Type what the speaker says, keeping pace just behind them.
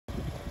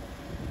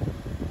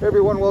Hey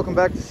everyone, welcome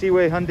back to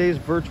Seaway Hyundai's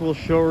virtual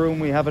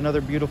showroom. We have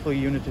another beautiful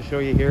unit to show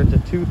you here. It's a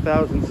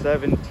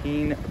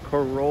 2017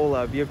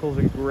 Corolla. Vehicle's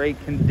in great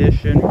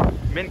condition,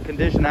 mint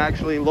condition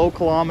actually, low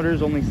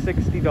kilometers, only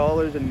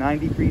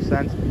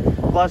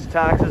 $60.93 plus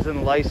taxes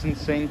and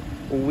licensing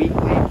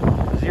weekly.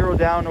 0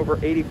 down over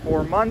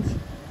 84 months.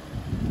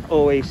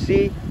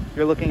 OAC,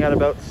 you're looking at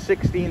about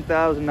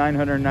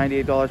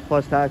 $16,998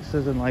 plus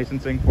taxes and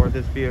licensing for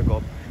this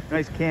vehicle.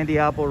 Nice candy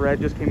apple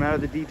red, just came out of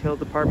the detail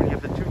department. You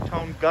have the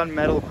two-tone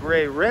gunmetal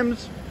gray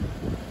rims.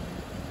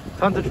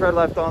 Tons of tread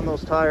left on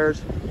those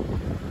tires.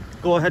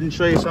 Go ahead and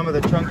show you some of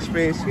the trunk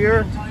space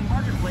here.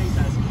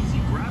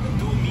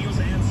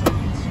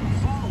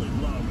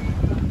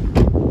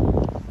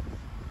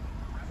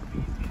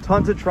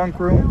 Tons of trunk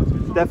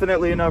room.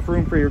 Definitely enough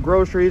room for your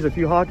groceries, a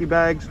few hockey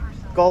bags,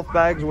 golf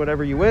bags,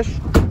 whatever you wish.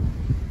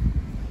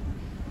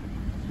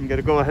 I'm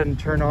gonna go ahead and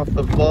turn off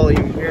the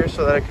volume here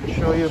so that I can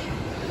show you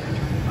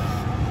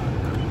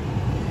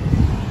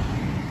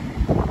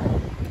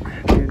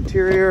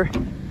interior.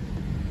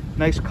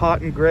 Nice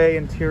cotton gray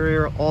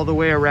interior all the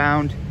way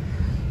around.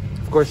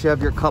 Of course, you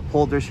have your cup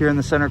holders here in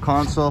the center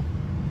console.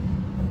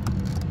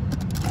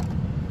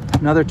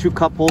 Another 2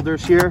 cup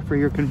holders here for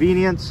your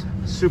convenience.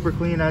 Super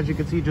clean, as you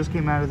can see, just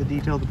came out of the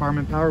detail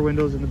department. Power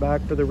windows in the back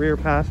for the rear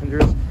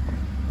passengers.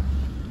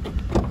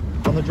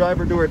 On the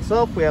driver door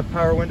itself, we have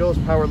power windows,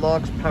 power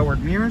locks,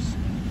 powered mirrors.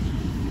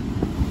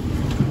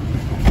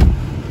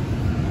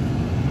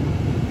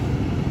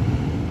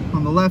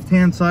 On the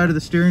left-hand side of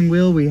the steering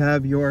wheel, we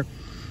have your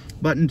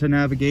button to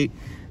navigate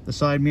the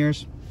side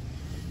mirrors.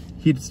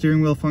 Heated steering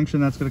wheel function,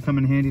 that's going to come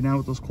in handy now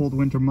with those cold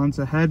winter months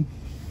ahead.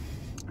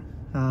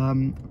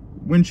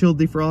 Windshield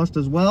defrost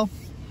as well.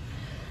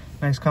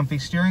 Nice comfy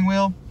steering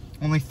wheel.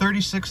 Only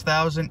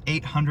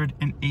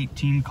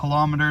 36,818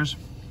 kilometers.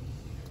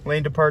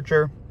 Lane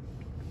departure,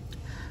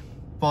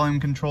 volume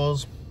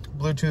controls,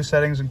 Bluetooth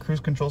settings and cruise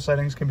control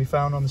settings can be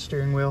found on the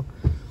steering wheel.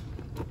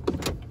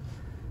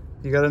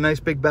 You got a nice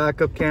big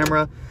backup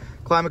camera.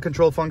 Climate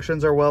control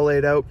functions are well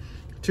laid out.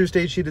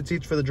 2-stage heated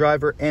seats for the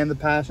driver and the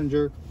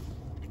passenger.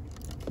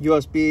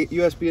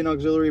 USB and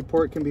auxiliary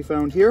port can be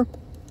found here. Of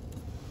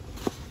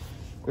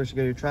course, you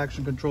got your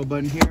traction control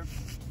button here.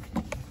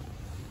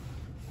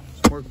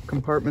 Some more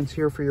compartments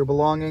here for your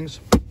belongings.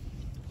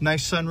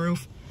 Nice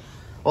sunroof.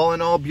 All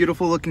in all,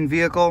 beautiful looking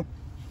vehicle.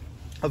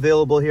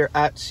 Available here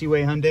at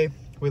Seaway Hyundai.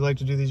 We like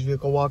to do these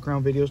vehicle walk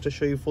around videos to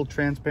show you full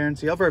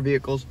transparency of our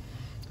vehicles,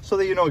 so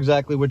that you know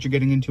exactly what you're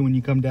getting into when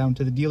you come down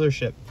to the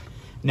dealership.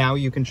 Now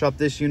you can shop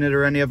this unit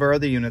or any of our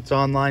other units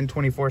online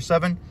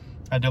 24/7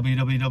 at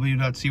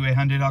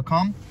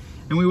www.seawayhyundai.com.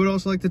 And we would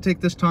also like to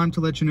take this time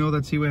to let you know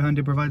that Seaway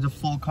Hyundai provides a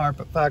full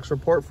Carfax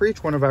report for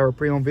each one of our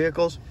pre-owned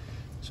vehicles,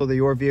 so that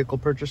your vehicle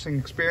purchasing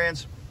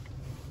experience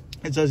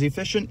is as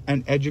efficient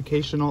and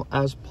educational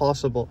as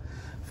possible.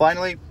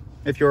 Finally,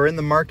 if you're in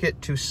the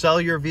market to sell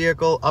your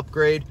vehicle,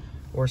 upgrade,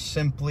 or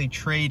simply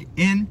trade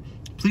in,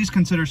 please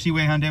consider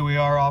Seaway Hyundai. We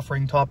are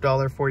offering top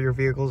dollar for your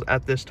vehicles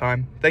at this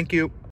time. Thank you.